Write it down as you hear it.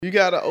You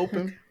got to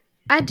open.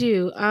 I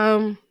do.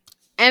 And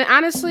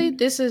honestly,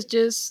 this is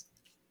just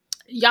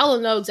y'all will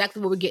know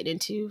exactly what we're getting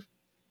into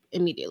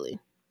immediately.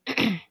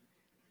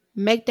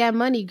 Make that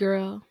money,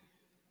 girl.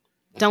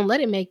 Don't let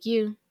it make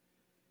you.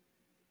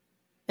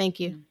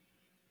 Thank you.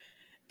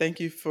 Thank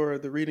you for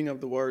the reading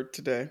of the word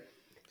today,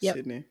 Yep.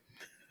 Sydney.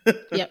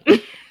 Yep.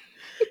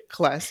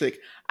 Classic.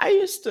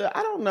 I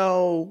don't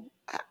know.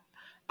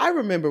 I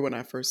remember when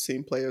I first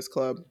seen Players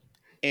Club,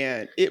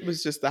 and it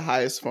was just the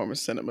highest form of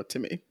cinema to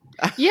me.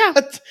 Yeah.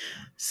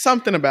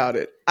 Something about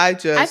it.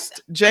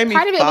 Jamie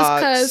part of it was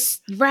Foxx.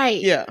 because right.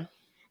 Yeah.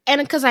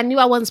 And because I knew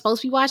I wasn't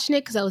supposed to be watching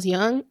it because I was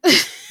young.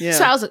 Yeah.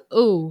 So I was like,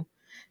 ooh,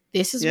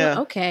 this is Yeah.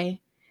 what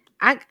okay.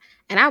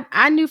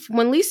 I knew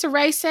when Lisa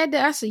Ray said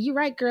that, I said, "You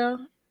right,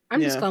 girl.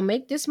 I'm just gonna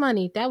make this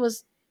money." That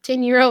was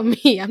 10-year-old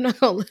me. I'm not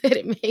gonna let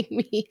it make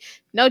me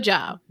no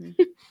job.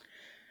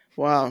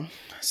 Wow.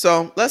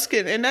 So let's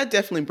get, and that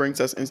definitely brings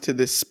us into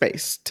this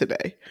space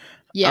today.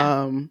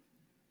 Yeah.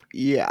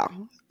 Yeah.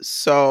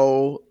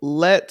 So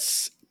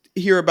let's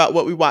hear about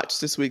what we watched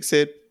this week,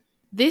 Sid.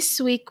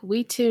 This week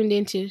we tuned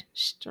into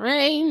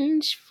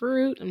Strange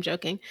Fruit. I'm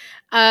joking.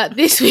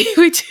 This week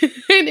we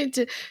tuned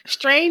into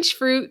Strange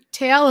Fruit,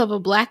 Tale of a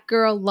Black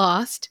Girl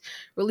Lost,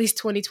 released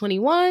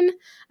 2021,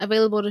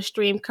 available to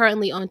stream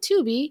currently on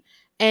Tubi,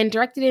 and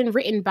directed and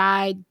written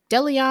by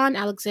Delion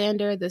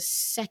Alexander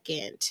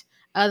II.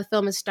 The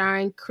film is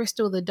starring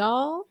Crystal the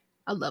Doll.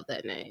 I love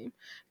that name.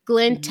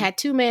 Glenn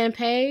Tattoo Man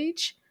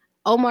Page,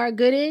 Omar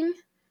Gooding,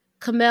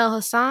 Kamel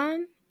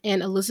Hassan,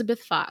 and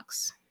Elizabeth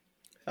Fox.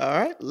 All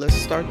right, let's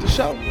start the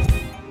show.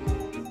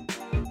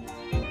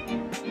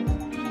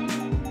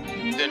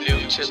 The New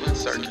Chitlin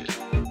Circuit.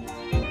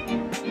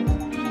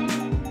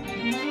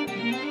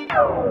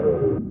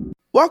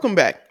 Welcome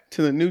back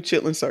to the New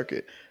Chitlin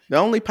Circuit, the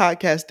only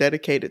podcast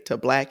dedicated to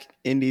Black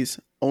indies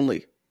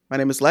only. My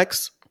name is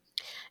Lex.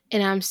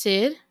 And I'm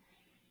Sid.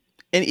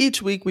 And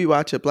each week we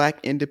watch a Black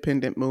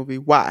independent movie.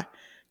 Why?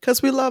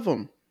 Because we love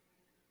them.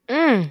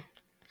 Yeah,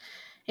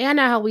 I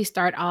know how we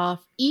start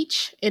off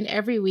each and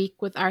every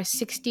week with our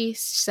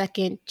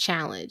 60-second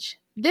challenge.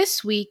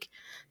 This week,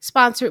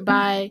 sponsored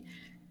by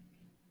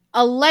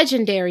a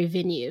legendary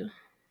venue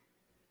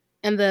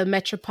in the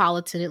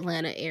metropolitan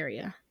Atlanta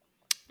area.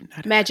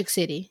 Magic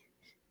City.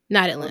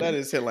 Not Atlanta. Well, that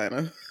is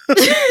Atlanta.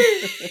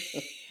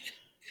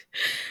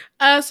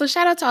 So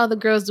shout out to all the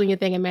girls doing your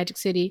thing in Magic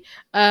City.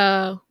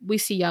 We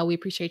see y'all. We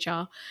appreciate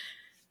y'all.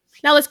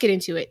 Now let's get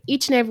into it.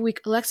 Each and every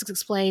week, Alexis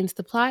explains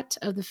the plot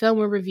of the film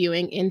we're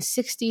reviewing in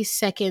 60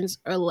 seconds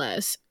or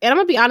less. And I'm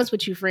going to be honest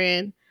with you,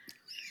 friend.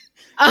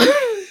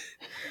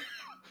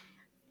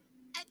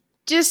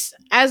 Just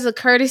as a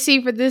courtesy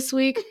for this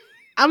week,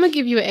 I'm going to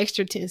give you an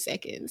extra 10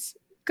 seconds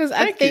because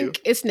I think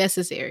it's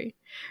necessary.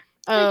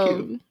 Thank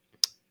you.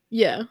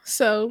 Yeah,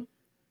 so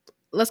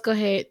let's go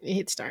ahead and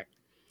hit start.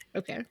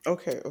 Okay.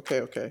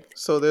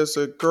 So there's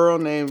a girl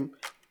named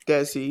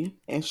Desi,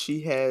 and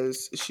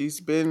she's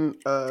been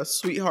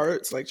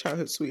sweethearts, like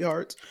childhood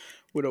sweethearts,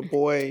 with a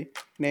boy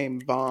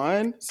named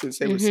Vaughn since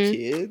they was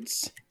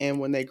kids. And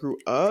when they grew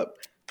up,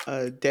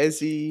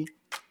 Desi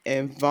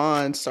and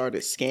Vaughn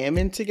started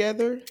scamming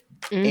together.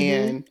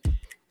 And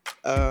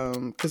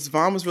because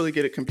Vaughn was really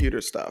good at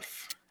computer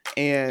stuff.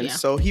 And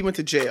so he went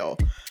to jail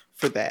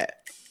for that.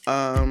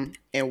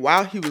 And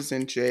while he was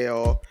in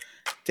jail,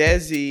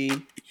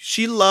 Desi,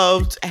 she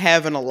loved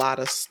having a lot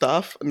of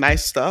stuff,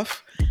 nice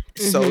stuff.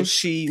 So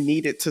she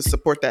needed to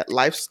support that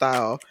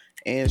lifestyle,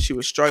 and she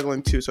was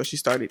struggling too. So she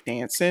started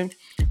dancing,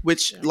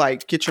 which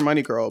like get your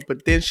money, girl.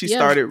 But then she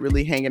started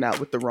really hanging out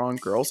with the wrong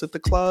girls at the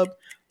club.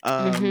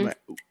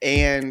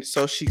 And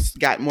so she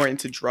got more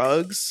into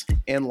drugs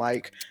and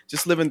like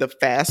just living the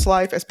fast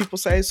life, as people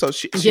say. So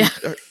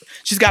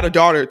she's got a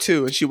daughter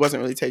too, and she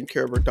wasn't really taking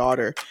care of her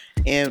daughter.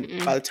 And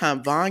by the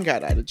time Vaughn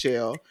got out of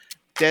jail,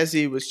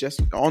 Desi was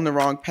just on the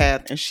wrong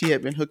path, and she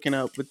had been hooking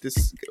up with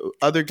this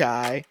other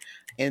guy.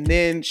 And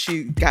then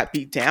she got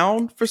beat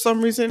down for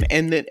some reason.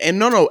 And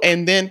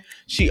then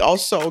she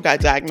also got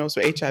diagnosed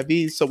with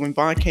HIV. So when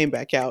Vaughn came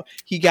back out,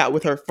 he got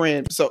with her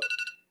friend. So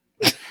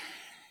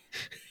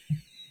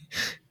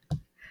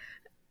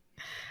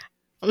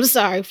I'm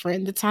sorry,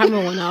 friend. The timer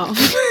went off.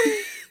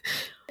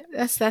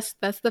 That's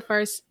the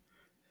first.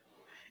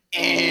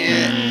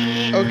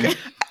 Okay.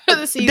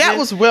 That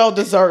was well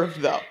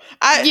deserved, though.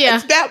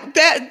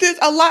 That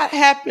a lot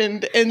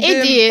happened, and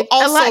then did.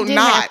 also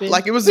not happen.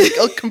 Like it was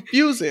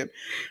confusing.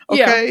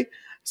 Okay,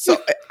 so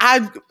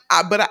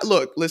but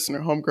look,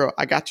 listener, homegirl,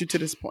 I got you to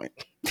this point.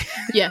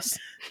 Yes.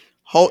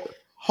 Hold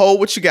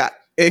what you got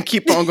and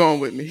keep on going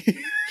with me.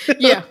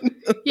 Yeah.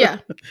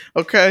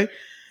 Okay.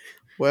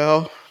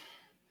 Well,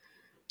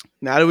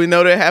 now that we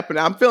know that happened,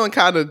 I'm feeling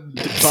kind of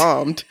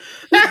bummed.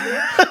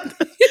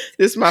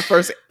 This is my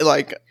first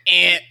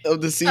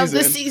of the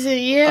season.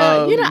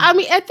 Yeah. I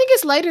mean, I think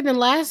it's later than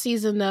last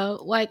season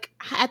though. Like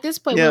at this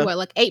point, we're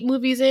like 8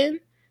 movies in.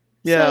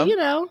 Yeah.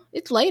 So,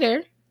 it's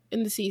later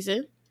in the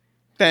season.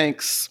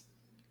 Thanks.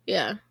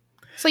 Yeah.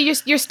 So your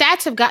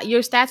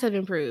stats have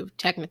improved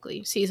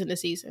technically season to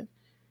season.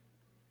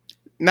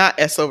 Not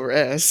S over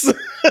S.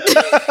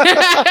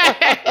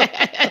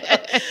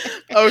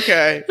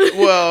 Okay,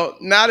 well,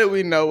 now that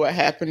we know what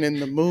happened in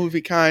the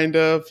movie,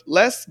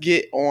 let's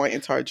get on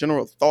into our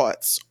general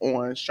thoughts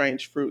on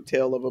Strange Fruit: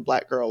 Tale of a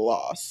Black Girl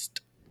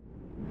Lost.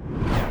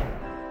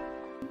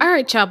 All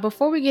right, y'all,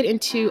 before we get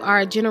into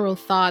our general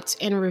thoughts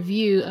and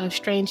review of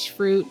Strange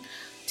Fruit: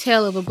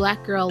 Tale of a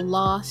Black Girl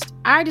Lost,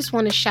 I just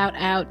want to shout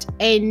out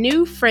a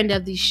new friend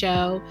of the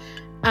show,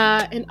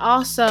 and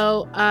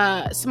also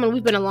someone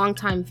we've been a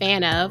longtime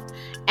fan of,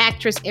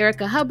 actress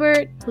Erica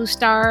Hubbard, who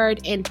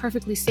starred in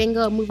Perfectly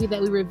Single, a movie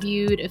that we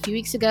reviewed a few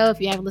weeks ago. If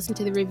you haven't listened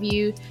to the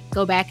review,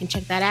 go back and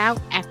check that out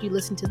after you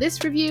listen to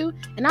this review,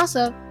 and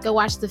also go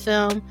watch the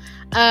film.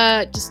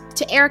 Just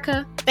to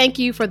Erica, thank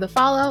you for the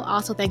follow.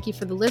 Also, thank you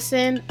for the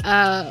listen.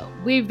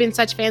 We've been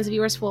such fans of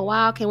yours for a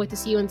while. Can't wait to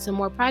see you in some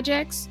more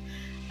projects.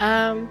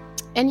 And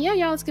yeah,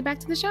 y'all, let's get back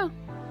to the show.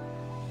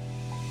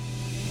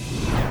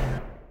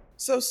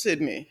 So,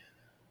 Sydney,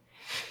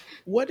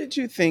 what did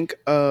you think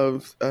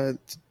of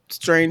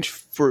Strange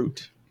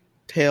Fruit: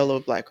 Tale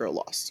of a Black Girl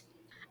Lost?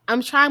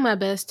 I'm trying my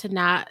best to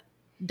not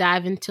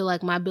dive into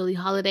like my Billie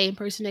Holiday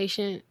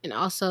impersonation, and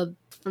also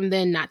from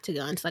then not to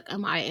go into like a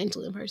Maya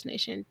Angelou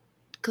impersonation,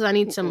 because I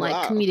need some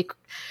comedic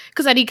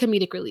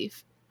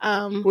relief.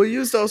 We'll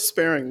use those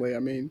sparingly. I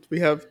mean,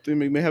 we have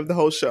the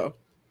whole show.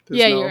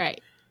 You're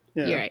right.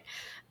 Yeah. You're right.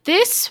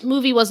 This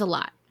movie was a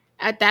lot.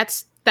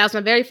 That was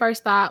my very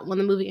first thought when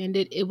the movie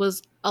ended. It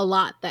was a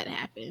lot that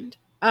happened.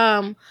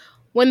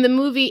 When the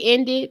movie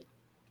ended,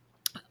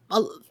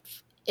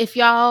 if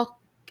y'all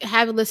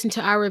haven't listened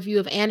to our review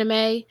of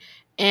Anime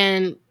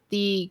and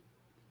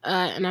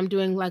and I'm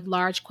doing like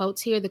large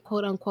quotes here, the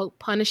quote unquote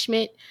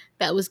punishment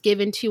that was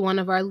given to one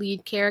of our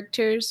lead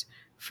characters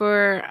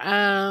for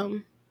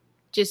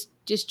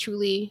just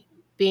truly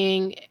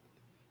being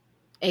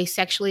a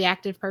sexually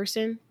active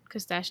person,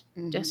 because that's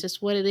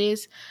just what it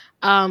is.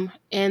 And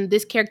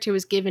this character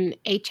was given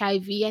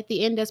HIV at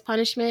the end as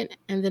punishment,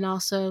 and then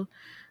also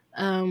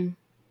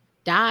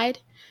died.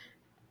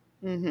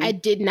 I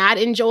did not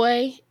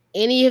enjoy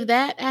any of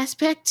that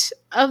aspect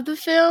of the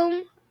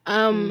film,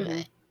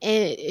 and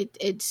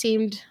it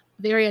seemed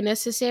very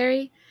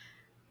unnecessary.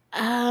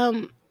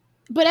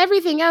 But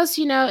everything else,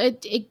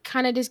 it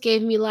kind of just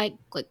gave me like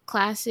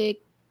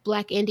classic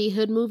Black indie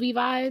hood movie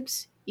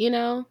vibes,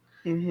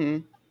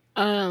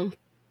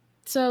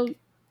 So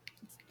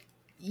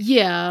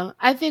yeah,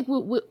 I think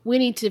we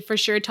need to for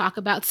sure talk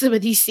about some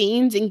of these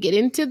scenes and get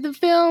into the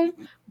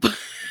film.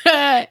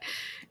 But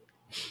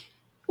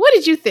what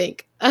did you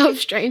think of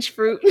Strange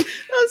Fruit?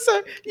 I'm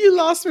sorry, you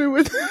lost me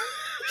with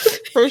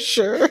for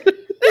sure.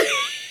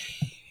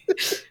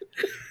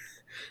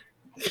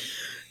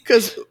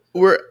 Because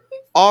we're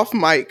off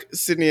mic,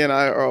 Sydney and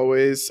I are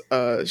always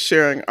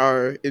sharing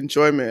our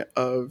enjoyment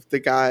of the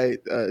guy.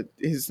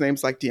 His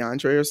name's like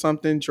DeAndre or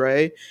something,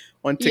 Dre,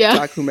 on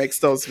TikTok, who makes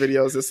those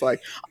videos. It's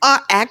like,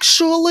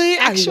 actually,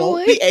 I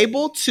won't be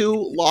able to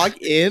log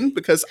in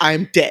because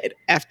I'm dead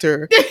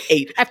after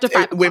 8. After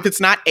 5 If it's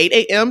not 8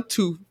 a.m.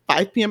 to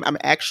 5 p.m., I'm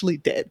actually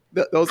dead.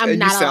 Those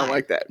and you sound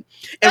like that.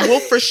 And we'll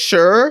for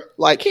sure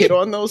like hit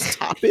on those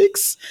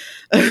topics.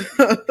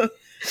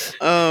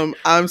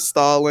 I'm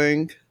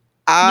stalling.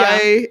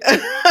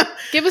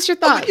 Give us your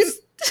thoughts.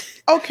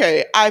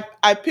 Okay,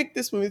 I picked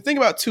this movie. The thing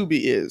about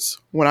Tubi is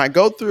when I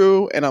go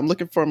through and I'm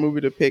looking for a movie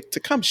to pick to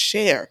come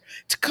share,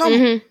 to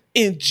come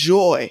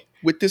enjoy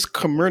with this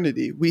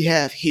community we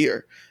have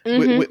here,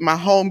 with my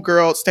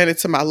homegirl standing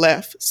to my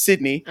left,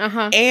 Sydney,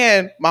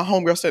 and my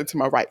homegirl standing to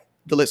my right,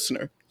 the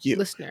listener,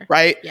 you.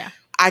 Right? Yeah.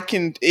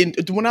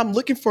 When I'm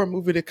looking for a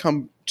movie to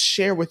come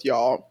share with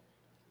y'all,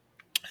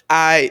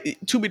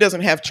 Tubi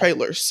doesn't have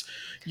trailers.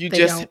 You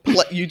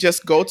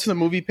just go to the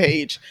movie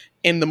page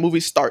and the movie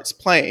starts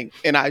playing,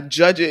 and I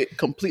judge it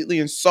completely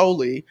and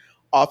solely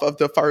off of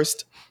the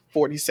first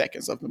 40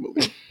 seconds of the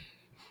movie.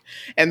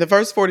 And the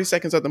first 40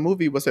 seconds of the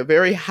movie was a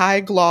very high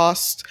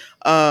glossed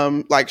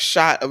like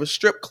shot of a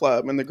strip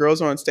club, and the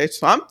girls are on stage.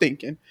 So I'm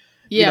thinking,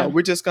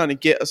 we're just gonna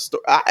get a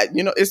story.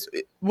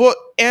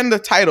 And the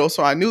title,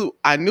 so I knew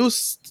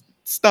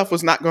stuff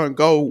was not going to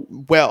go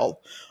well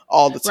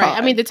all the time. Right.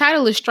 I mean, the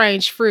title is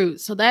Strange Fruit,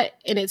 so that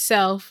in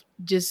itself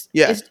just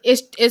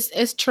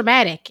it's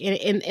traumatic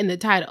in the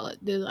title.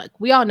 Like,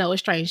 we all know what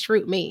strange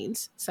fruit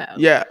means. So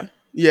yeah.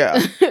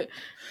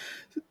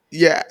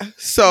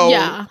 So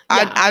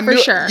I knew, for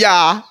sure.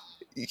 Yeah.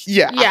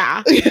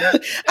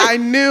 I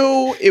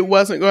knew it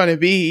wasn't going to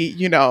be,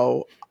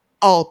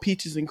 all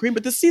peaches and cream.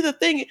 But to see the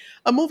thing,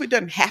 a movie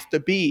doesn't have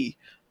to be,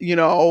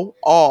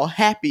 all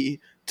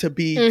happy to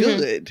be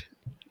good.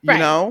 You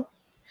know?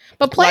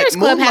 But Players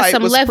Club has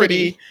some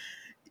levity.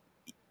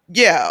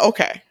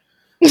 Okay.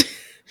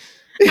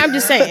 I'm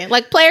just saying,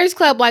 like Players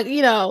Club,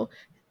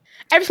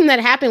 everything that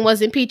happened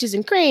wasn't peaches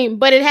and cream,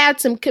 but it had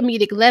some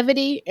comedic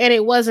levity, and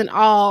it wasn't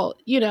all,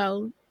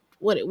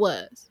 what it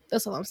was.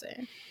 That's all I'm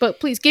saying. But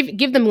please give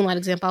the Moonlight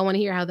example. I want to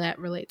hear how that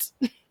relates.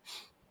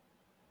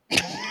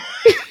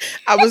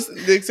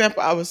 The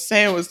example I was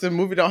saying was the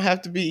movie don't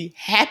have to be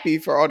happy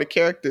for all the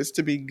characters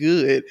to be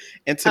good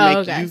and to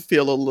make you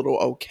feel a little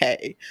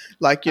okay.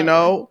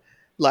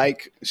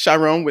 Like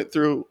Chiron went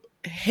through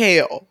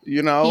hell, you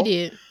He know?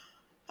 did.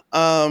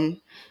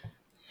 Um,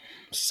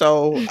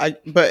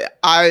 but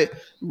I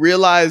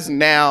realize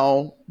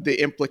now the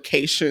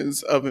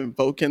implications of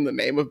invoking the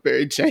name of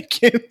Barry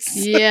Jenkins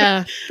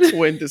Yeah.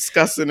 when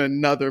discussing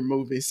another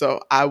movie.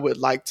 So I would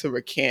like to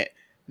recant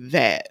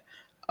that.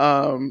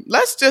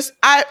 Let's just,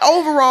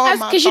 overall, That's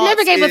my because you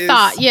never thoughts gave a is,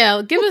 thought.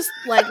 Yeah. Give us,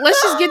 like,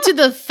 let's just get to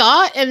the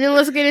thought and then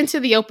let's get into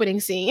the opening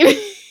scene.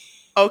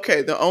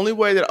 okay, the only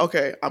way that,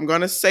 okay, I'm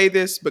going to say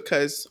this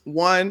because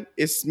one,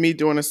 it's me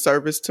doing a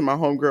service to my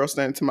homegirl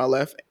standing to my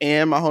left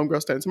and my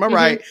homegirl standing to my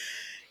right.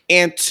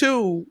 And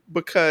two,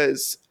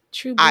 because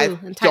True I blue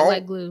and tight don't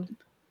like glue.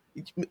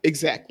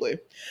 exactly.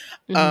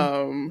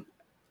 Mhm.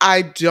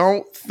 I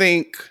don't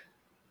think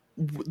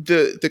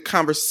the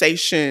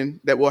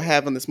conversation that we'll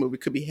have on this movie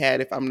could be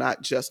had if I'm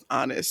not just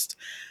honest.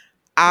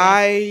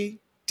 I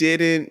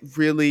didn't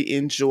really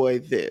enjoy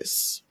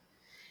this.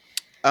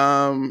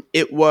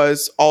 It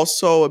was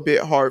also a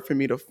bit hard for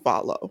me to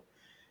follow.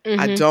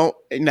 I Mhm. don't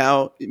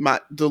now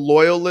the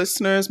loyal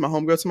listeners, my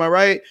homegirl to my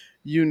right,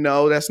 you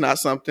know that's not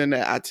something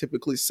that I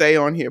typically say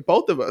on here.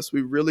 Both of us,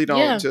 we really don't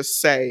Yeah. just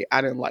say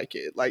I didn't like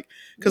it. Like,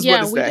 because what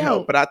Yeah, does we that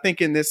help? don't. But I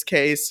think in this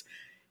case,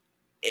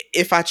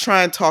 if I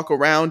try and talk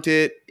around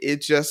it,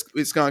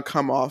 it's gonna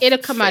come off. It'll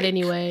come out fake.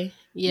 anyway.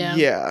 Yeah.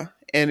 Yeah.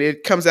 And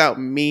it comes out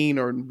mean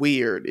or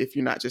weird if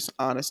you're not just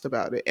honest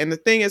about it. And the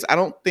thing is, I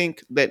don't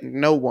think that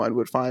no one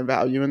would find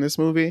value in this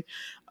movie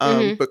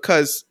Mhm.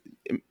 because,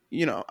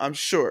 you know, I'm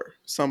sure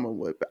someone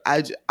would, but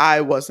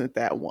I wasn't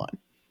that one.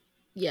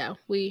 Yeah.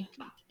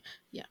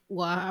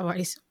 Well, I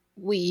already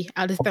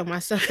I'll just throw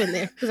myself in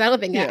there because I don't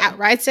think I Yeah.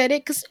 outright said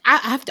it because I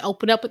have to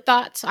open up with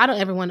thoughts. So I don't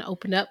ever want to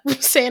open up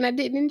saying I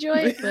didn't enjoy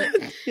it. But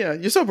Yeah,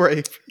 you're so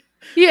brave.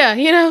 yeah,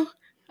 you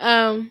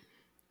know.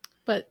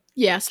 But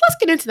yeah, so let's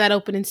get into that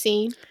opening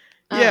scene.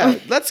 Yeah,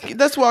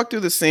 let's walk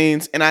through the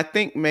scenes, and I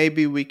think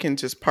maybe we can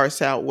just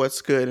parse out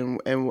what's good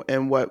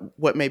and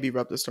what maybe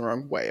rubbed us the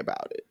wrong way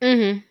about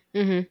it.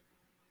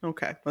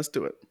 Okay, let's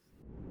do it.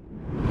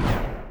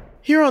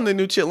 Here on the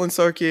New Chitlin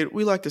Circuit,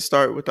 we like to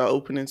start with our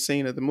opening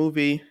scene of the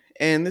movie.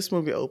 And this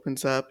movie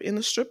opens up in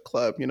the strip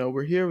club. You know,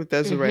 we're here with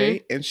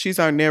Desiree, and she's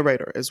our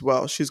narrator as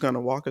well. She's going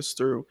to walk us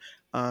through,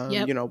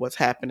 you know, what's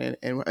happening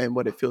and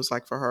what it feels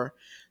like for her.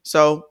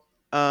 So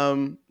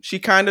she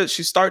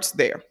starts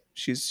there.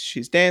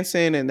 She's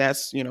dancing, and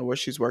that's, you know, where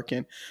she's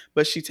working.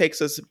 But she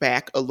takes us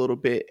back a little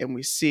bit, and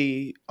we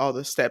see all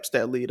the steps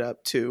that lead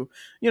up to,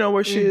 you know,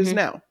 where she is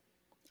now.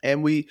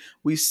 And we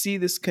see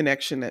this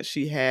connection that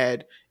she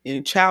had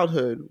in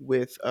childhood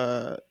with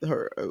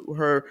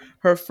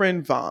her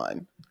friend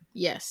Vaughn.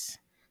 Yes.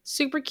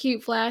 Super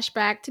cute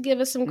flashback to give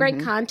us some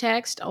great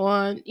context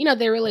on, you know,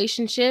 their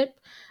relationship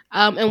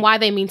and why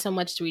they mean so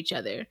much to each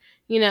other.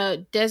 You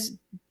know,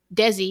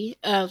 Desi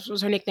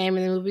was her nickname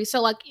in the movie.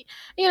 So, like,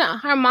 you know,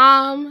 her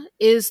mom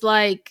is,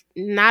 like,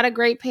 not a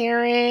great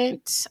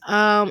parent.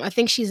 I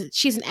think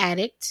she's an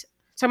addict.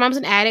 So her mom's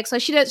an addict. So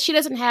she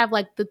doesn't have,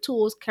 like, the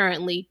tools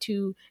currently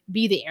to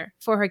be there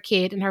for her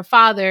kid. And her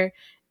father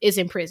is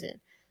in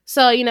prison.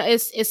 So, you know,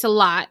 it's a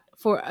lot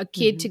for a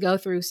kid to go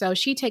through. So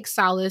she takes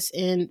solace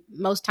in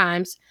most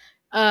times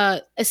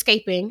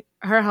escaping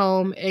her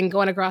home and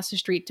going across the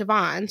street to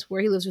Vaughn's,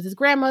 where he lives with his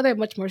grandmother, a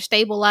much more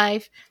stable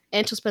life.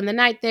 And she'll spend the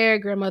night there.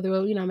 Grandmother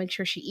will, you know, make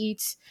sure she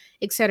eats,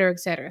 et cetera, et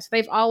cetera. So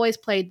they've always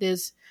played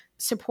this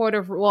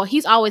supportive, well,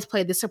 he's always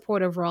played this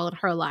supportive role in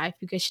her life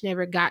because she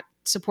never got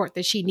support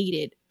that she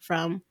needed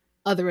from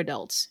other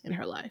adults in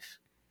her life.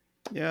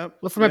 Yeah.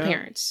 Well, from her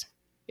parents.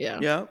 Yeah.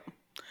 Yeah.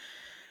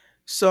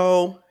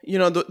 So, you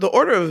know, the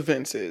order of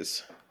events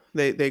is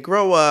they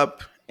grow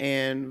up,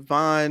 and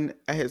Vaughn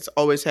has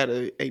always had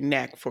a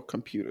knack for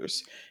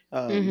computers.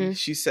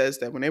 She says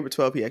that when they were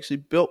 12, he actually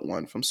built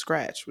one from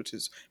scratch, which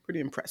is pretty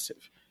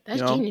impressive.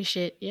 That's genius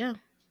shit. Yeah.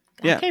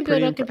 Yeah, I can't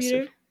build a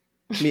computer.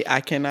 Me, I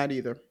cannot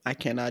either.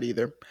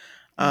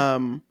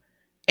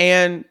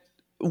 And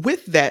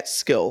with that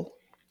skill,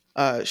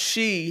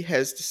 she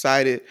has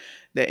decided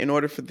that in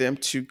order for them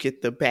to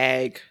get the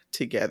bag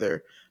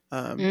together,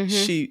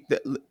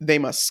 they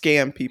must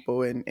scam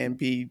people and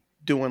be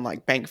doing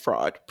like bank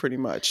fraud pretty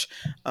much.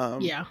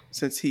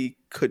 Since he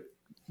could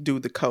do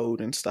the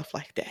code and stuff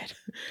like that,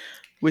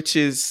 which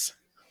is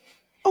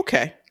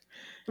okay.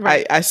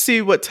 Right. I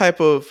see what type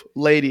of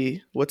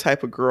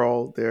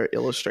girl they're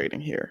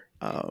illustrating here.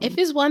 If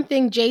it's one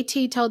thing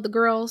JT told the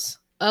girls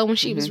when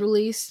she was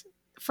released,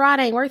 fraud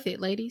ain't worth it,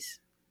 ladies.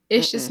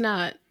 It's just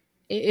not.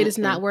 It is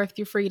not worth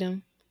your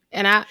freedom.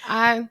 And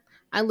I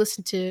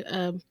listened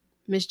to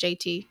Miss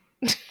JT.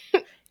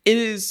 It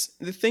is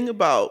the thing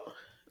about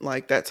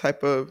like that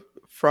type of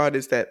fraud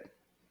is that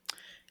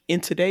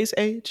in today's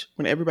age,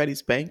 when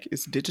everybody's bank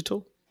is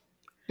digital,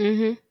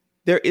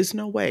 there is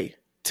no way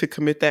to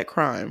commit that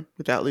crime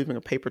without leaving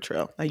a paper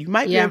trail. Now, you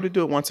might be able to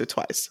do it once or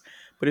twice,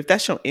 but if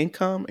that's your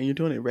income and you're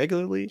doing it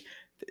regularly,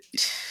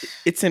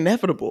 it's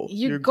inevitable.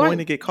 You're going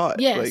to get caught.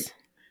 Yes. Like,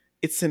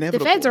 it's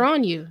inevitable. The feds are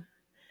on you.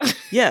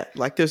 Yeah.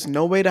 Like, there's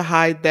no way to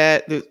hide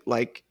that.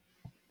 Like,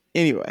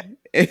 anyway.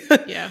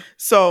 Yeah.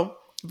 So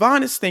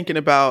Vaughn is thinking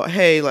about,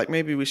 hey, like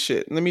maybe we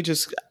should.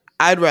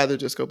 I'd rather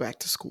just go back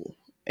to school.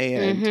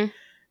 And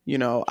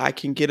Mm-hmm. I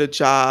can get a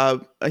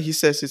job. He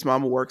says his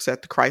mama works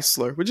at the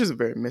Chrysler, which is a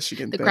very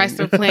Michigan The thing.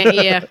 Chrysler plant,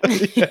 yeah.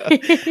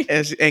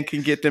 Yeah. And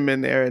can get them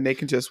in there and they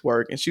can just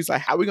work. And she's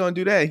like, how are we going to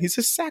do that? And he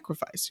says,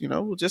 sacrifice, we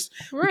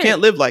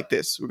can't live like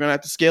this. We're going to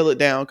have to scale it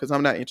down because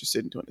I'm not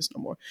interested in doing this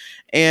no more.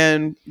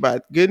 And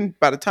by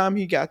the time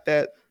he got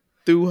that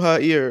through her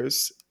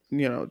ears,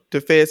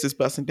 the feds is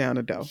busting down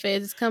the door.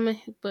 Feds is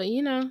coming. But,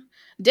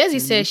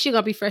 Desi says she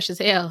going to be fresh as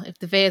hell if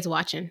the feds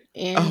watching.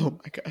 And oh,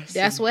 my gosh.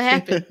 That's what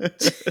happened.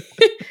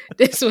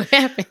 That's what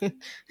happened.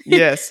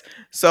 Yes.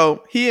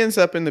 So he ends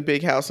up in the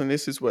big house, and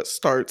this is what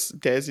starts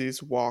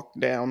Desi's walk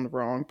down the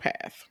wrong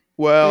path.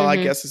 Well, I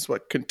guess it's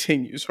what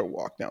continues her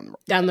walk down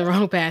the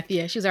wrong path.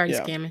 Yeah, she's already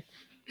scamming.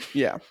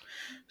 Yeah.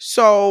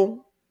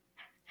 So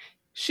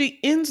she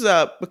ends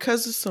up,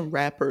 because of some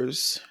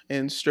rappers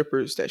and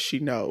strippers that she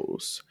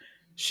knows,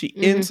 she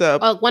ends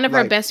up... one of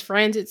her best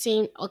friends, it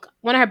seemed,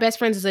 one of her best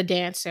friends is a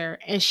dancer,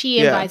 and she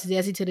invites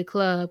Desi to the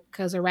club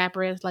because a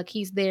rapper is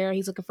he's there,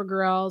 he's looking for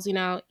girls,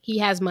 he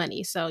has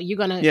money, so you're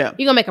gonna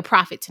make a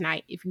profit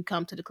tonight if you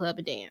come to the club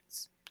and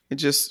dance. And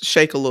just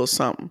shake a little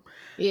something.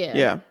 Yeah.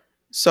 Yeah.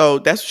 So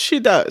that's what she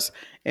does.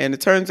 And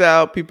it turns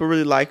out people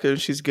really like her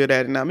and she's good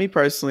at it. Now, me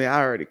personally, I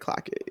already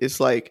clock it.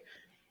 It's like,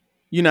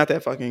 you're not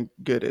that fucking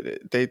good at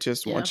it. They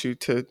just want you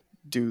to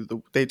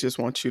they just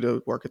want you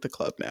to work at the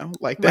club now.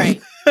 Like that.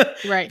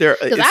 Right.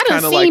 Because I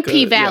done seen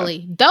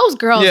P-Valley. Yeah. Those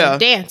girls are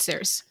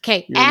dancers.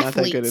 Okay. You're athletes.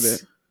 Not that good at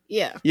it.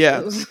 Yeah.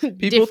 Yeah.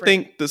 People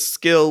think the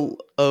skill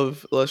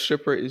of a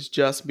stripper is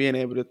just being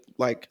able to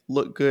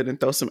look good and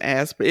throw some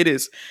ass, but it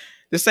is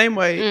the same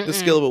way the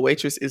skill of a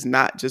waitress is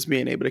not just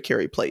being able to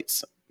carry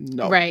plates.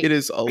 No. It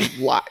is a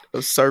lot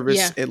of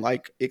service and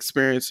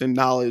experience and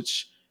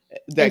knowledge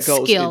that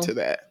goes into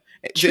that.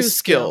 Just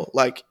skill.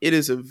 It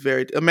is a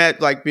very,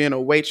 imagine being a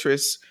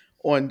waitress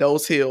on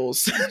those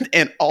hills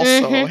and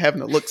also having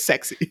to look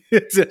sexy.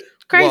 It's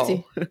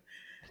crazy. Whoa.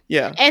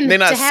 Yeah. And they're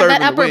not to have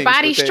that upper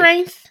body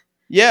strength.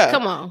 Yeah.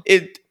 Come on.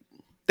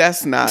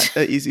 That's not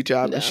an easy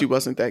job. No. And she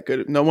wasn't that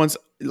good. No one's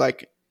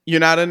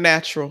you're not a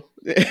natural.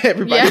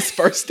 Everybody's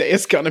first day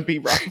is going to be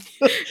rough.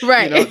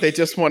 Right. They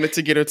just wanted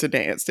to get her to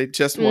dance. They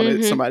just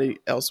wanted somebody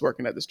else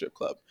working at the strip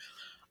club.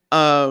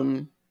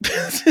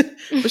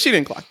 But she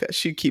didn't clock that.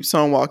 She keeps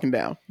on walking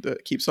down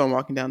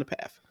the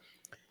path.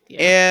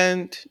 Yeah.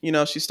 And,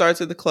 she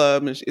starts at the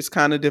club and it's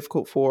kind of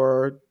difficult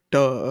for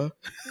her.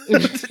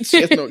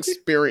 She has no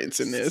experience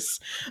in this.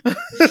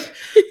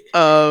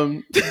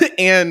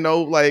 And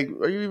no,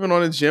 are you even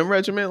on a gym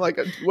regimen? What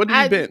do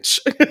you bench?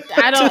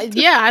 I don't,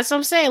 that's what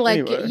I'm saying.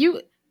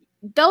 Anyway.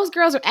 Those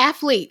girls are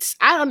athletes.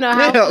 I don't know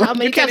how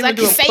many times I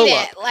can say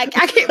that. I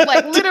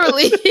can,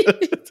 literally.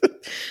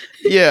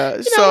 Yeah.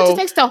 You know what it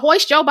takes to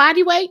hoist your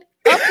body weight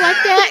up like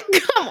that?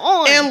 Come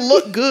on. And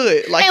look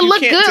good. And you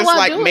can't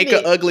just make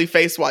an ugly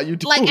face while you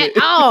do it.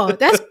 At all.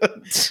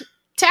 That's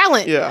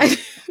talent. Yeah.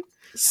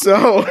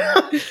 So,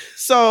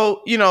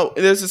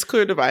 there's this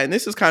clear divide. And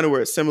this is kind of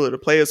where it's similar to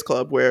Players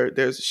Club, where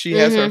she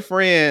has her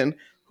friend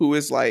who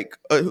is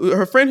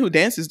her friend who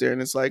dances there.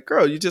 And it's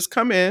girl, you just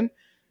come in,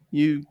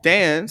 you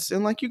dance,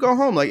 and you go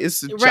home.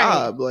 It's a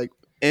job.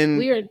 And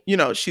weird.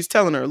 She's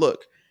telling her,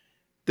 look,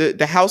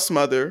 the house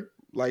mother,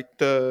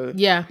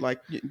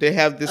 they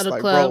have this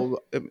role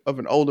of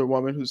an older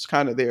woman who's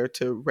kind of there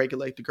to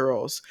regulate the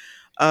girls.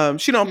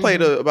 She don't play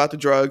about the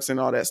drugs and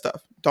all that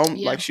stuff.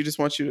 She just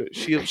wants you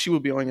to, she will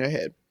be on your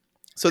head.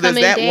 So there's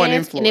that dance, one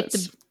influence.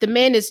 And if the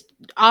man is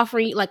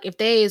offering, if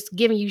they is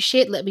giving you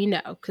shit, let me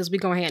know, because we're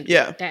going to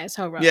handle it. That's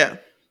her role. Yeah.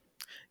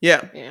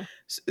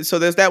 So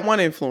there's that one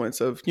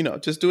influence of,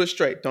 just do it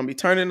straight. Don't be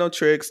turning no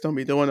tricks. Don't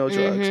be doing no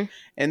drugs.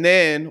 And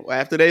then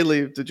after they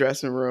leave the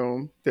dressing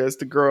room, there's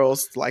the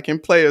girls in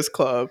Players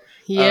Club,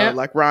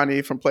 like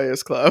Ronnie from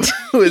Players Club,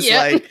 who is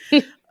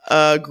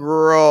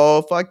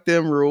girl, fuck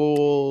them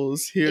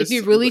rules. If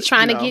you're really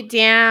trying to get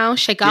down,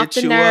 shake off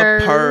the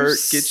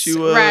nerves. Get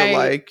you a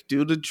perk,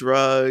 do the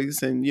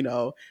drugs and,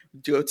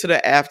 go to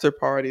the after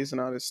parties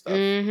and all this stuff.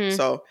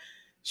 So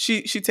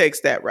she takes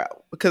that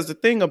route, because the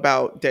thing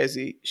about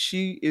Desi,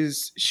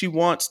 she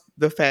wants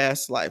the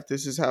fast life.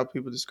 This is how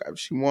people describe it.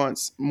 She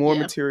wants more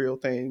material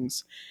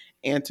things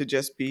and to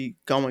just be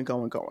going.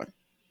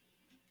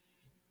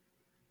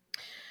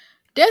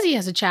 Desi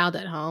has a child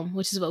at home,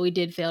 which is what we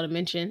did fail to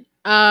mention.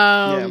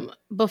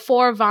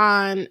 Before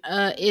Vaughn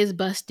is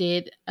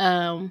busted,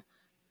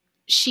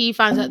 she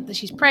finds out that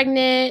she's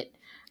pregnant.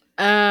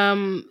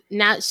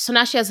 Now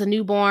she has a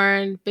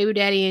newborn, baby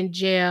daddy in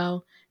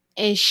jail.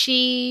 And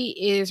she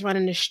is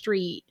running the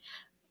street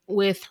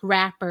with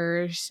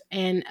rappers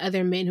and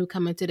other men who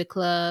come into the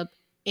club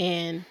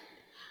and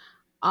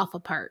off a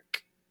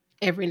perk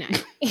every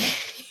night.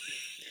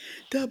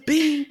 The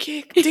bean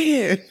kicked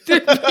in.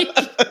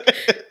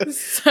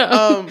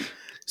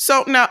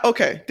 So now,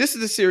 okay, this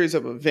is a series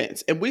of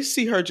events. And we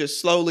see her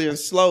just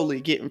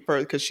slowly getting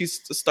further, because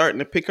she's starting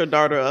to pick her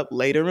daughter up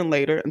later and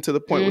later, until the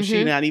point where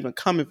she's not even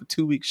coming for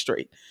 2 weeks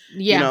straight.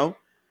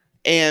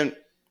 And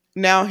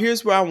now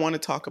here's where I want to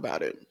talk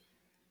about it.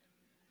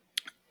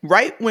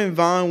 right when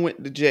Vaughn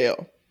went to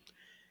jail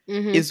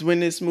Mm-hmm. is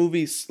when this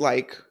movie's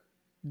like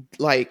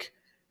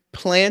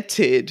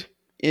planted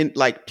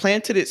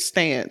its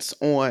stance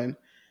on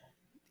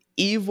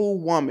evil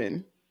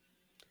woman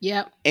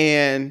Yep.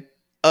 and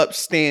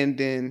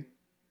upstanding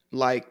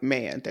like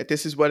man, that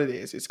this is what it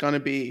is. It's gonna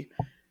be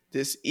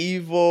this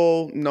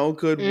evil, no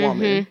good Mm-hmm.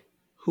 woman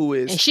who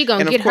And is, she gonna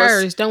and of get course,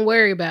 hers. Don't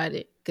worry about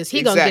it, because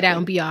he gonna get out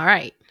and exactly. be all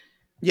right.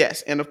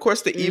 Yes, and of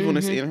course the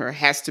evilness Mm-hmm. in her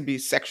has to be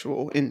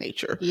sexual in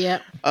nature.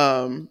 Yep.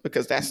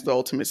 Because that's the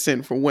ultimate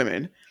sin for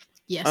women.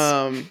 Yes.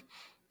 Um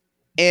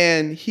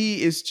and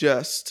he is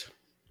just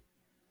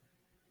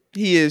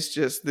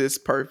this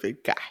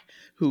perfect guy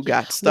who Yeah.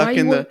 got Why stuck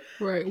you in the want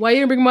right? Why you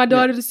didn't bring my yeah,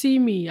 daughter to see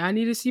me? I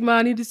need to see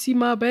my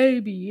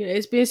baby. Yeah,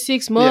 it's been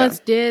 6 yeah.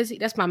 months, Desi.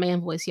 That's my man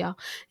voice, y'all.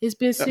 It's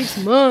been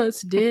 6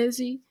 months,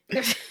 Desi.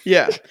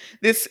 Yeah,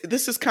 this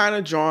is kind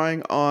of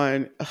drawing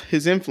on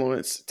his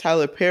influence,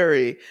 Tyler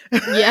Perry,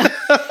 Yeah.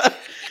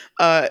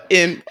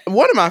 in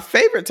one of my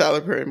favorite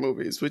Tyler Perry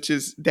movies, which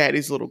is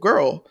Daddy's Little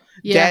Girl.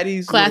 Yeah.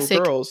 Daddy's Little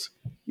Classic. Girls,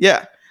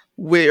 yeah,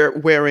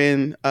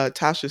 wherein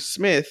Tasha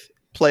Smith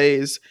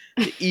plays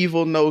the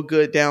evil, no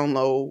good, down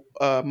low,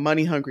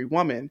 money hungry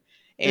woman,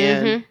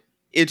 and Mm-hmm.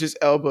 Idris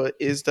Elba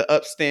is the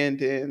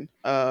upstanding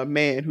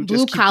man who Blue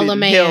just keep collar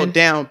getting held man.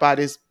 down by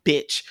this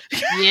bitch.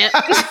 Yep.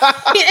 And it's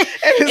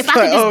If I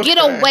could just like, get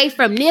okay. away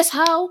from this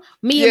hoe,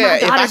 me and Yeah, my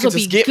if I daughters could will be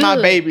just get good. my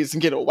babies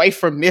and get away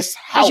from this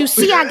house. Cause you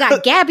see, I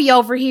got Gabby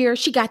over here.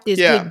 She got this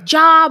Yeah. good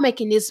job,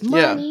 making this Yeah.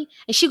 money,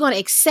 and she gonna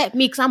accept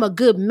me because I'm a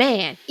good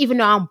man, even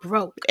though I'm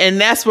broke. And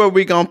that's where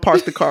we're going to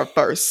park the car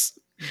first.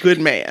 Good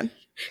man.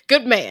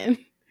 Good man.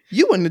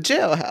 You in the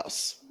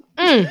jailhouse.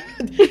 Mm.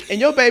 And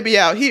your baby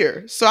out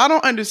here. So I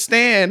don't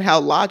understand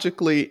how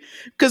logically,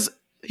 because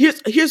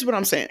here's what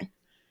I'm saying.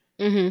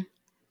 Mm-hmm.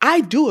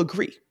 I do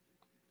agree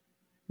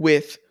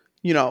with,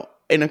 an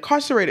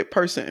incarcerated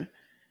person.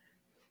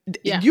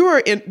 Yeah.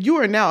 You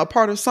are now a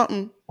part of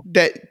something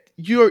that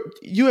you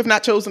have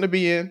not chosen to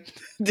be in.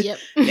 Yep.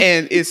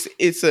 And it's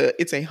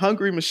a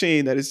hungry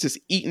machine that is just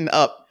eating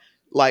up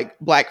like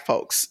black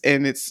folks,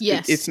 and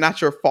Yes. it's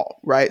not your fault,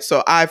 right?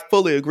 So I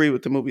fully agree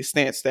with the movie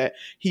stance that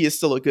he is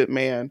still a good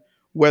man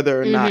whether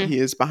or not he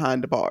is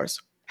behind the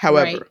bars.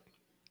 However, Right.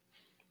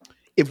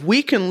 if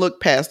we can look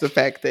past the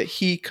fact that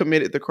he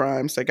committed the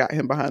crimes that got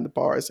him behind the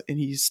bars and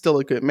he's still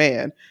a good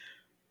man,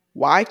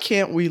 why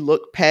can't we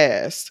look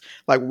past,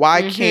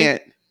 why do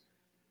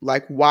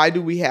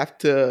we have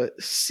to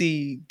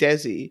see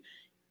Desi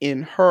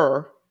in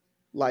her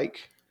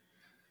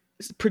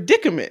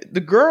predicament?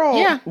 The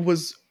girl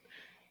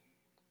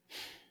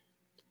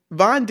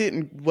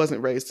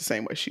wasn't raised the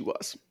same way she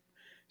was.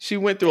 She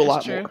went through a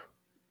lot more,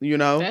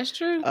 That's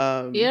true.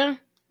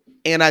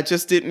 And I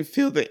just didn't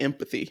feel the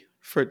empathy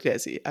for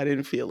Desi. I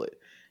didn't feel it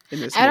in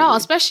this at movie. all,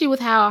 especially with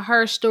how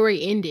her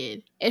story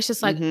ended. It's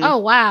just like, oh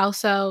wow,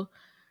 so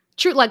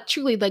truly,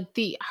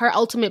 her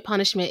ultimate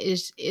punishment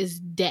is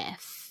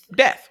death.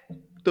 Death.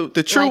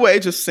 The true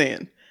wage of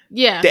sin.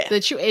 Yeah, death. the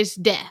true is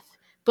death.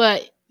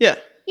 But yeah.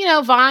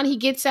 Vaughn, he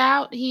gets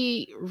out,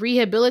 he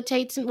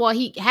rehabilitates. Well,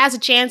 he has a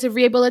chance of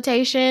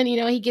rehabilitation.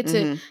 He gets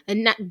a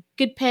not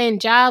good paying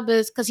job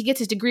because he gets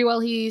his degree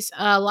while he's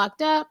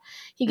locked up.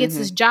 He gets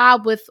his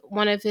job with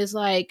one of his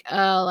friends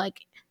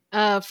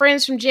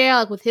from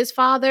jail, with his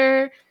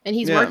father, and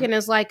he's working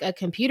as a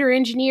computer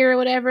engineer or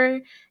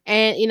whatever.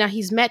 And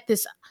he's met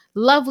this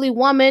lovely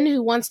woman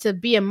who wants to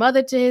be a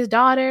mother to his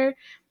daughter,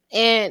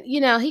 and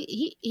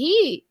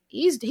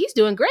he's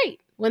doing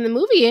great when the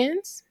movie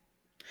ends.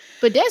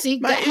 But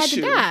Desi had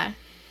to die.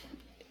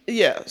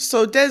 Yeah.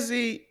 So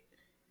Desi,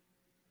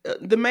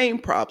 the main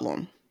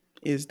problem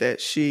is that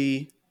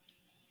she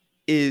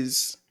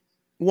is,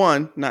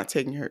 one, not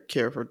taking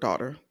care of her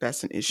daughter.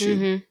 That's an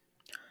issue.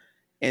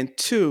 And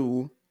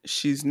two,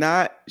 she's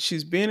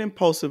being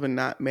impulsive and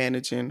not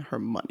managing her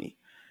money.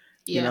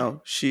 Yeah.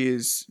 She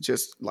is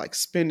just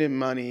spending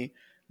money,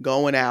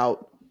 going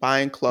out,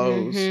 buying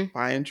clothes,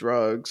 buying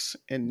drugs,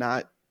 and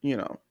not,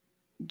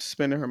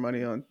 spending her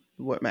money on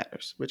what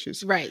matters, which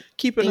is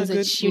keeping a good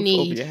roof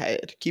over your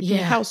head, keeping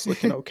your house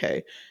looking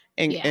okay,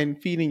 and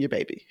feeding your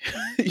baby.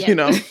 She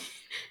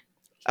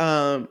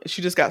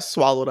just got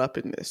swallowed up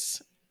in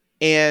this,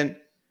 and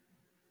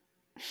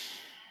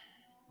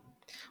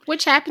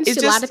which happens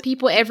to a lot of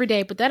people every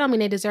day, but that don't mean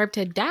they deserve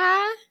to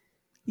die.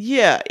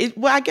 Yeah.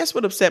 I guess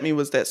what upset me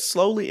was that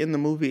slowly in the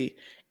movie,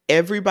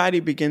 everybody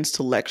begins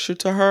to lecture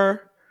to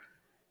her,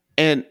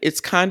 and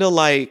it's kind of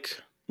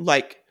like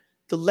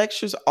the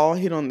lectures all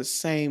hit on the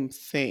same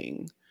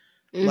thing.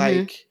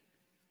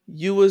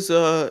 You was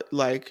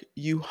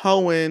you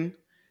hoeing,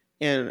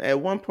 and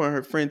at one point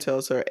her friend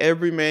tells her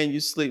every man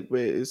you sleep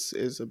with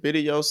is a bit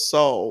of your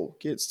soul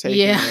gets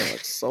taken,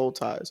 soul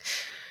ties.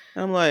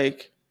 And I'm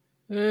like,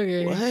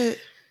 okay, what?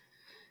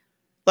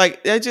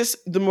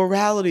 The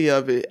morality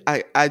of it,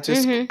 I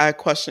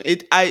question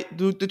it.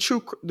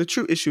 The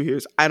true issue here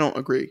is I don't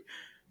agree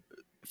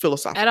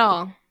philosophically at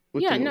all.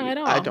 With the movie.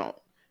 I don't.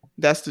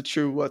 That's the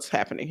true what's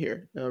happening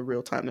here.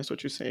 Real time. That's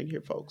what you're saying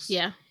here, folks.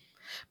 Yeah.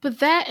 But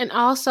that, and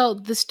also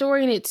the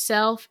story in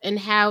itself and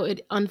how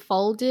it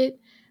unfolded,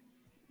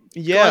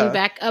 going Yeah,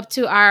 back up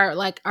to our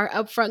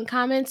upfront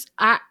comments,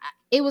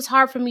 it was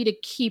hard for me to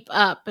keep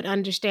up and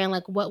understand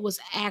like what was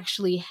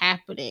actually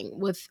happening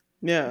with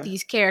yeah,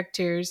 these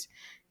characters,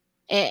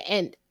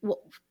 and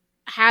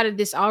how did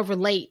this all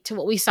relate to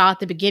what we saw at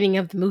the beginning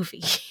of the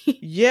movie.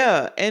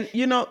 yeah. And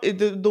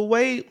the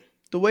way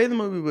the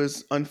movie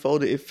was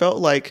unfolded, it felt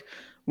like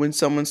when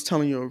someone's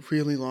telling you a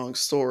really long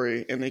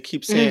story and they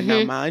keep saying,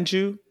 "Now, Hmm. mind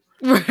you."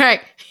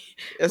 Right.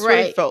 That's what it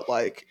Right. felt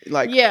like.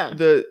 Like Yeah.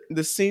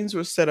 the scenes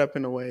were set up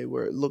in a way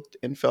where it looked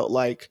and felt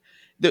like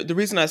the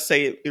reason I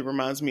say it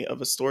reminds me of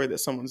a story that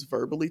someone's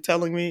verbally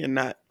telling me and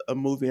not a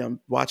movie I'm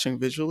watching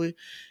visually,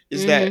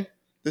 is that Hmm.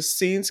 the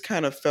scenes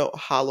kind of felt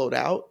hollowed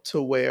out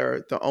to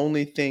where the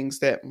only things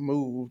that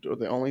moved or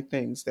the only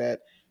things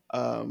that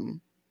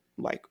um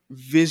like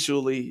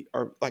visually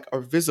are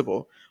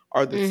visible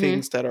are the Hmm.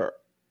 things that are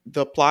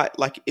the plot.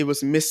 Like it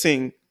was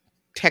missing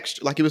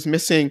texture, like it was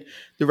missing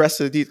the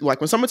rest of the like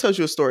when someone tells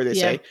you a story, they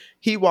Yeah. say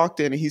he walked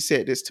in and he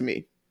said this to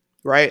me,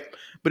 right?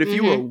 But if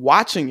you were Hmm.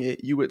 watching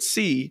it, you would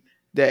see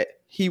that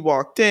he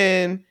walked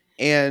in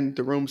and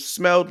the room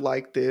smelled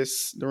like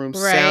this, the room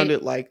Right.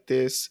 sounded like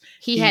this,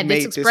 He he had this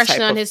made this expression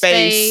type on of his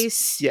face.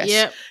 face. Yes.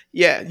 Yep.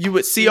 Yeah, you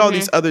would see all Hmm.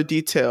 these other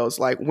details.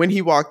 Like when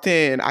he walked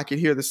in, I could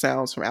hear the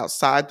sounds from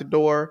outside the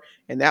door,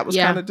 and that was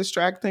kind Yeah. of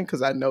distracting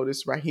because I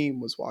noticed Raheem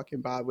was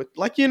walking by with,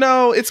 like,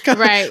 it's kind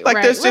of Right. like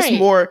Right. there's just Right.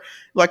 more,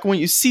 like when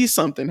you see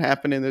something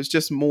happening, there's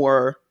just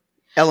more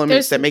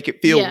elements There's that make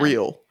it feel yeah.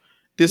 real.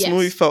 This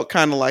movie Yes. felt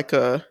kind of like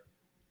a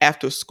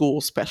after school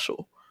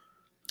special.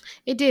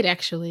 It did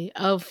actually.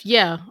 Of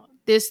yeah.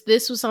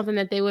 This was something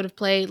that they would have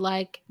played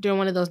like during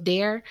one of those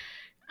dare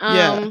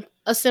Yeah,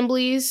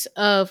 assemblies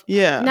of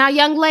yeah. now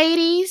young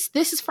ladies,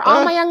 this is for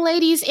all my young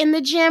ladies in the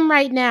gym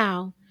right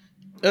now.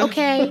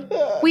 Okay.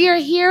 We are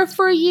here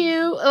for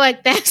you.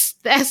 Like that's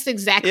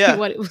exactly Yeah.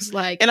 what it was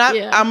like. And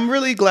Yeah. I'm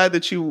really glad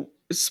that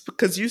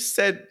because you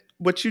said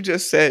what you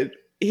just said,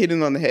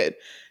 hitting on the head.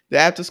 The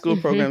after school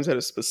Hmm. programs that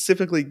are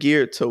specifically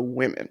geared to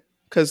women.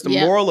 Because the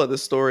Yep. moral of the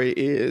story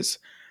is,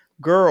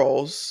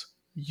 girls,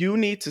 you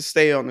need to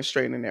stay on the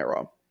straight and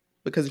narrow.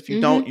 Because if you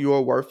Hmm. don't, you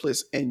are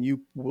worthless, and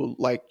you will,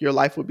 like, your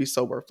life would be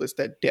so worthless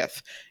that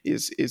death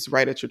is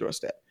right at your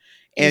doorstep.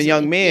 And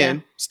young Easily. Yeah.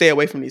 men, stay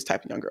away from these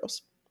type of young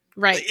girls.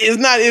 Right.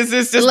 It's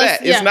just Unless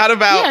that. It's not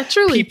about yeah,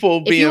 truly. people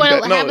If you being want bad.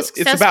 to have a No, it's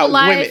successful about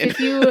life, women. if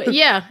you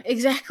yeah,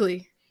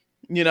 exactly.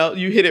 You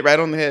hit it right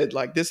on the head.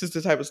 Like, this is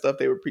the type of stuff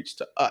they would preach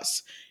to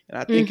us. And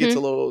I think it's a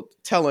Hmm. little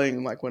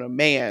telling, like when a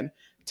man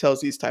tells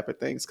these type of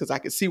things, because I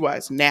can see why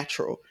it's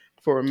natural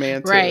for a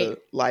man Right.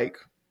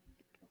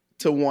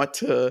 to want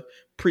to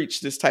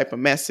preach this type of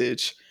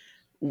message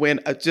when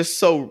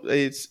it's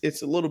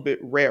a little bit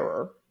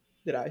rarer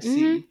that I Hmm.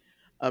 see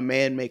a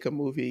man make a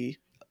movie,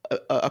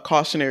 a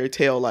cautionary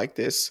tale like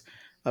this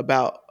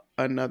about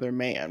another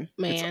man.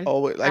 It's Man.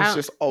 always like it's I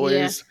just yeah.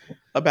 always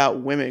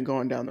about women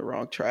going down the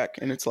wrong track,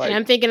 and it's And like,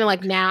 I'm thinking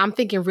like now, I'm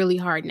thinking really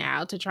hard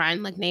now to try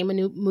and like name a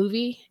new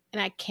movie,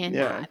 and I yeah,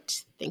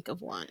 cannot think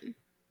of one.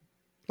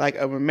 like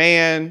of a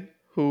man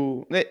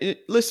who,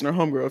 listener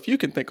homegirl, if you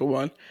can think of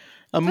one,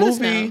 a Let us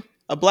know. movie,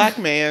 a black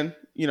man,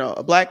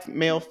 a black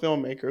male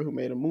filmmaker who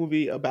made a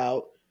movie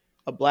about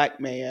a black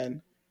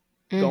man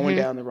going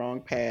Hmm. down the wrong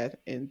path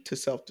into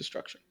self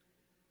destruction.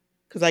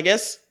 Because I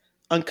guess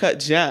Uncut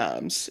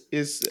Gems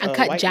is a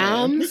Uncut white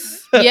man,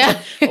 Gems. a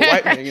Yeah.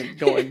 white man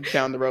going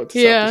down the road to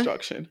self Yeah.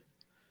 destruction.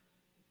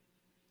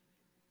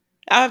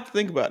 I have to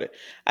think about it.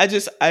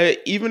 I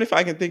even if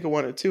I can think of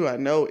one or two, I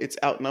know it's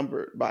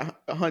outnumbered by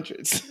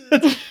hundreds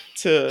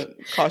to Of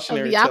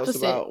cautionary the tales opposite.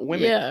 about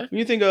women. Yeah. When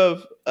you think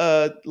of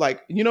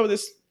like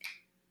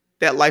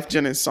that Life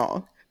Jennings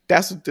song,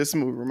 that's what this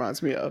movie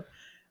reminds me of.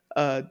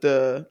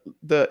 The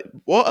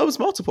well, it was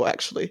multiple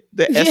actually.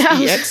 The Yeah.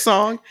 SEX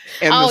song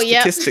and the Oh,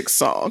 yep. Statistics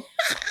song.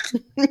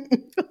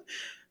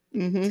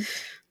 Hmm.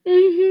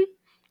 Hmm.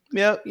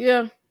 Yep.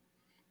 Yeah.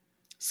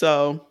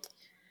 So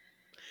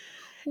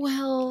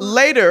Well,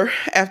 later,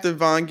 after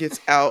Vaughn gets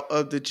out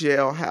of the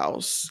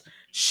jailhouse,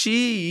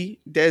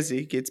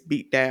 Desi, gets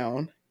beat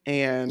down,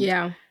 and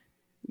yeah.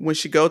 when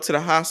she go to the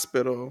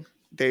hospital,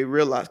 they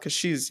realize, because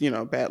she's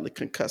badly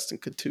concussed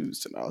and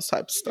contused and all this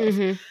type of stuff,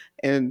 Hmm.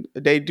 and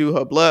they do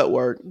her blood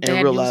work They and had to do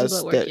some realize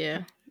blood work. that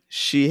Yeah.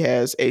 she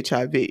has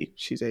HIV.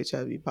 She's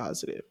HIV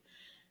positive,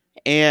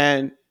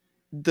 and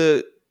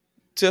the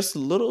just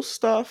little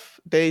stuff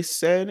they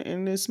said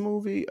in this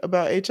movie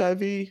about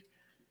HIV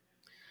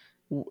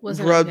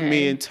Wasn't rubbed me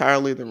okay.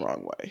 entirely the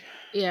wrong way.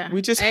 Yeah.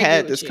 We just I agree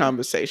had with this you.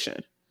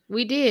 conversation.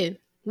 We did.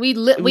 We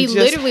We just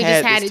literally just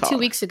had had this it 2 talk.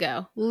 weeks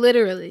ago.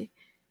 Literally.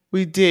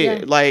 We Yeah.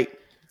 did. Like,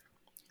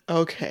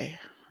 okay,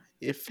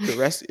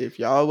 if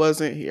y'all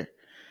wasn't here,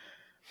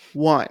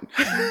 one,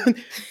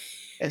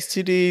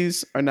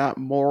 STDs are not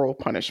moral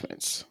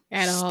punishments.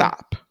 At all.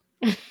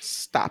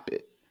 Stop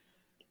it.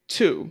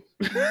 Two,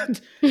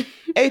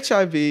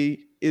 HIV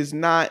is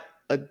not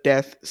a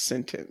death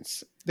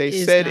sentence. They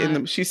Is said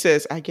not. she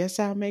says, I guess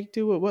I'll make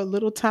do with what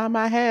little time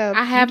I have.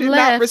 I have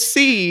left.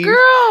 You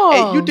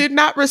Girl. did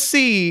not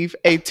receive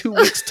a 2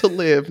 weeks to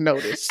live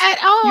notice.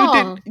 At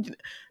You did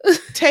all.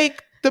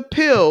 take the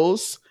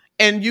pills,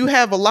 and you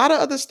have a lot of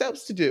other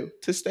steps to do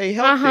to stay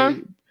Uh-huh.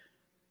 healthy,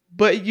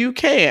 but you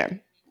can.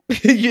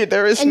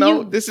 There is And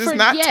no, you this is for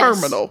not yes.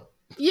 terminal.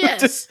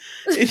 Yes.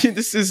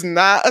 This is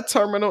not a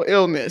terminal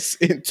illness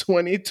in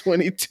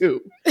 2022.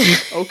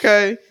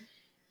 Okay.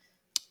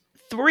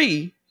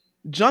 3,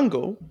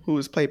 Jungle, who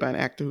is played by an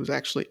actor who's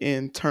actually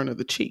in Turn of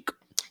the Cheek.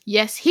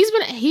 Yes, he's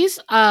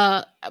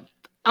on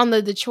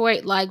the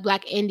Detroit like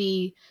black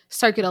indie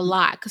circuit a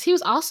lot because he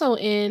was also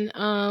in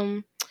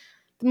the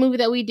movie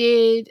that we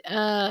did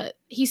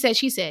He Said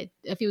She Said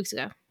a few weeks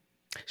ago.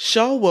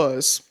 Sure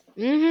was.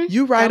 Mm-hmm.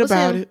 You right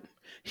about it.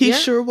 He Yep.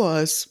 sure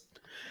was.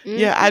 Mm-hmm.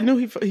 Yeah, I knew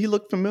he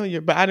looked familiar,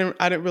 but I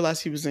didn't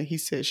realize he was in He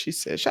Said She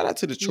Said. Shout out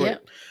to Detroit.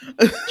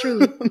 Yep.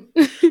 Truly.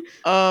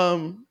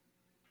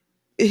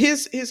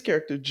 His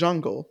character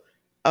Jungle,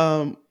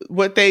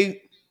 what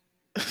they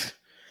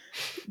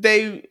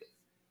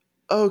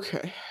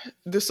okay.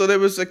 So there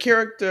was a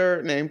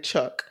character named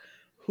Chuck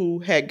who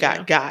had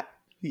got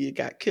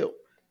killed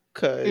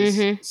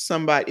because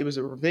somebody, it was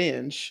a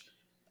revenge.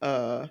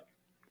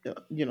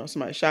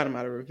 Somebody shot him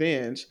out of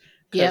revenge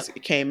because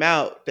it came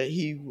out that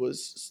he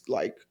was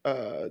like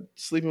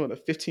sleeping with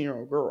a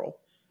 15-year-old girl.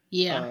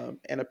 Yeah.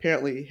 And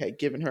apparently had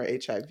given her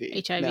HIV.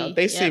 Now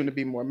they seem to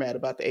be more mad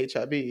about the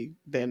HIV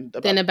than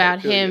about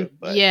him,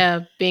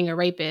 being a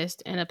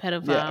rapist and a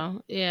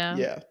pedophile.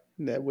 Yeah.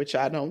 Which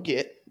I don't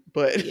get.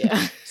 But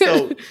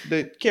so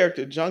the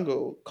character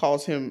Jungle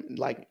calls him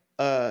like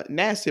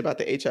nasty about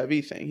the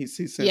HIV thing. He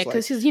says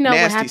because like, you know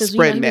what happens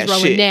when he's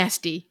rolling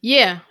nasty.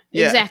 Yeah,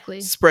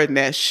 exactly. Spreading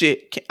that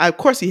shit. Of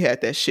course he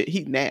had that shit.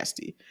 He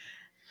nasty.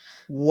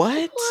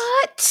 What?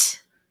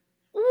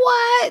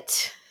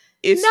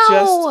 It's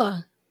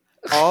just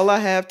all I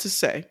have to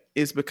say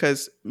is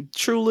because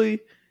truly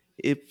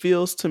it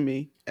feels to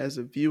me as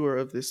a viewer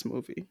of this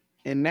movie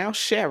and now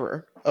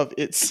sharer of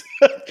its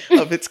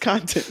of its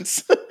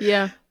contents.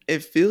 Yeah.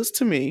 It feels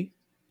to me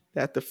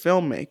that the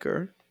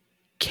filmmaker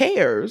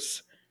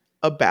cares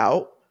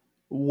about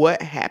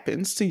what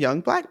happens to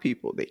young Black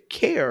people. They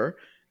care.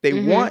 They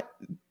want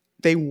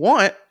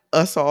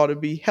us all to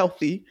be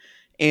healthy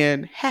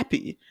and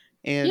happy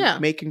and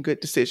making good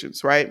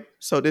decisions, right?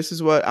 So this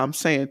is what I'm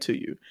saying to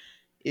you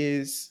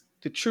is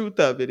the truth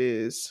of it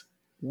is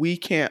we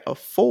can't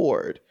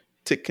afford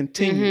to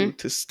continue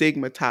to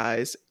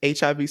stigmatize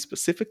HIV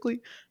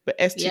specifically, but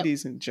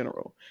STDs in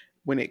general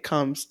when it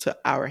comes to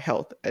our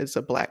health as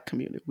a Black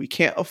community. We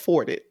can't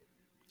afford it.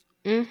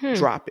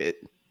 Drop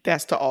it.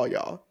 That's to all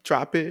y'all.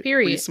 Drop it.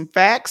 Period. Read some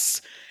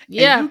facts.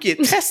 And you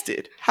get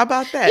tested. How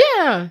about that?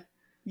 Yeah.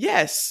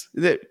 Yes.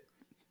 That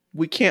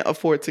we can't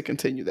afford to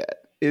continue that.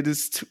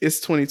 It's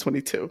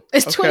 2022.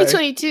 It's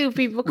 2022,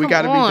 people. Come on. We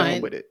got to be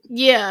done with it.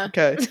 Yeah.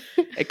 Okay.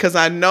 Because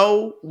I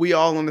know we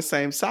all on the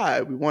same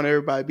side. We want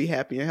everybody to be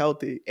happy and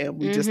healthy, and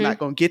we just not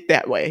going to get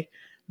that way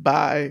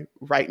by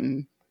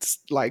writing,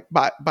 like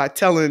by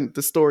telling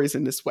the stories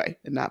in this way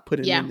and not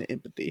putting in the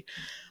empathy.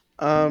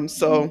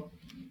 So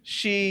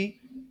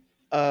she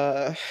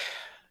ends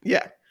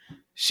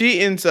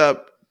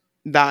up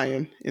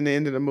dying in the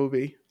end of the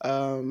movie.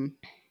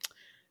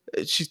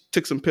 She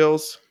took some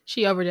pills.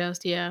 She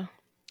overdosed.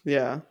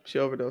 Yeah, she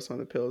overdosed on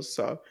the pills.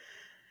 So,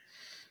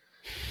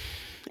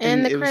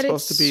 and the it was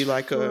supposed to be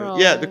like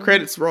the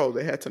credits roll.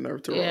 They had to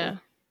nerve to roll. Yeah.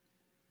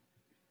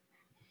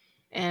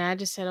 And I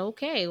just said,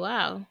 okay,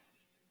 wow.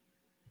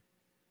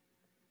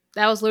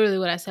 That was literally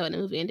what I said when the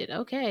movie ended.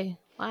 Okay,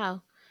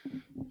 wow.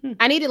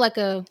 I needed like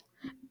a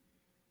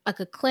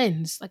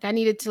cleanse. Like I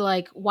needed to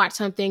like watch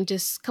something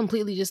just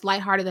completely just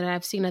lighthearted that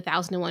I've seen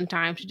 1,001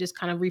 times to just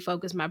kind of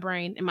refocus my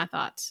brain and my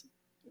thoughts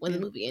when the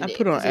movie ended. I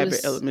put on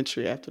Abbott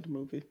Elementary after the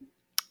movie.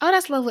 Oh,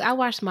 that's lovely. I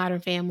watched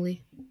Modern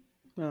Family.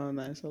 Oh,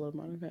 nice. I love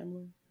Modern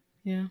Family.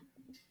 Yeah.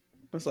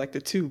 It's like the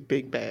two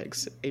big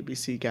bags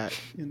ABC got.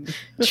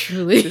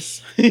 Truly.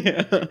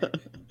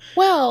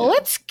 Well,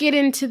 let's get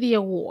into the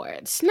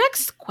awards.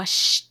 Next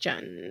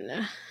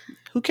question.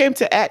 Who came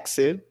to act,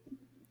 Sid?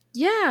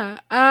 Yeah.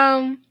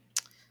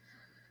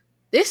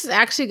 This is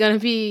actually going to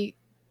be...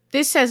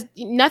 This has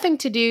nothing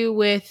to do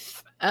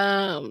with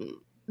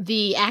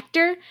the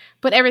actor,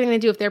 but everything to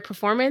do with their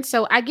performance.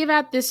 So I give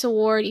out this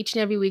award each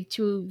and every week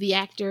to the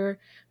actor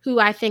who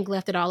I think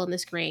left it all on the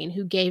screen,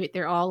 who gave it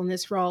their all in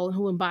this role, and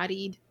who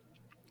embodied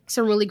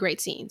some really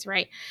great scenes,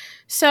 right?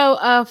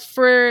 So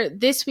for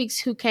this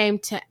week's Who Came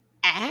to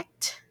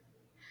Act,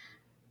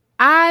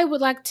 I would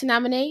like to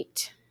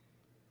nominate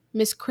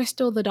Miss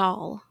Crystal the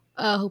Doll,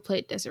 who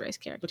played Desiree's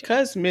character.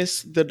 Because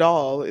Miss the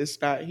Doll is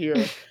not here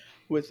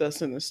with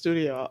us in the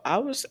studio,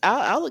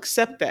 I'll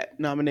accept that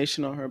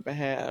nomination on her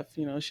behalf.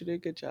 You know, she did a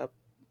good job.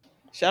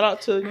 Shout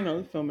out to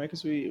the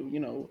filmmakers.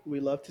 We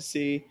love to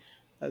see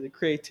the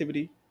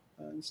creativity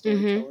and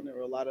storytelling. There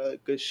were a lot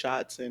of good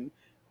shots and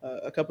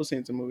a couple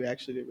scenes in the movie I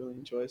actually did really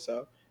enjoy.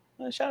 So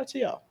shout out to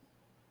y'all.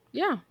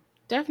 Yeah,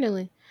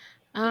 definitely.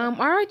 All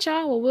right,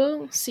 y'all. Well,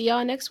 we'll see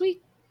y'all next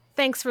week.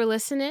 Thanks for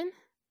listening.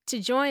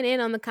 To join in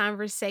on the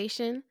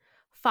conversation,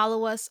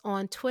 follow us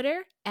on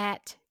Twitter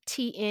at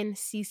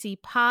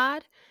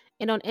TNCCPod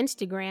and on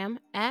Instagram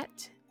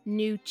at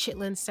New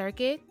Chitlin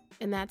Circuit,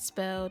 and that's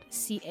spelled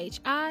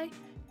CHITLIN.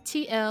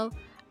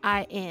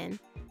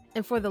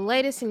 And for the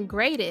latest and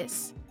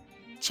greatest,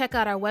 check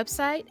out our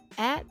website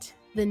at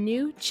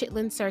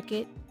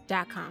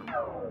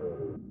thenewchitlincircuit.com.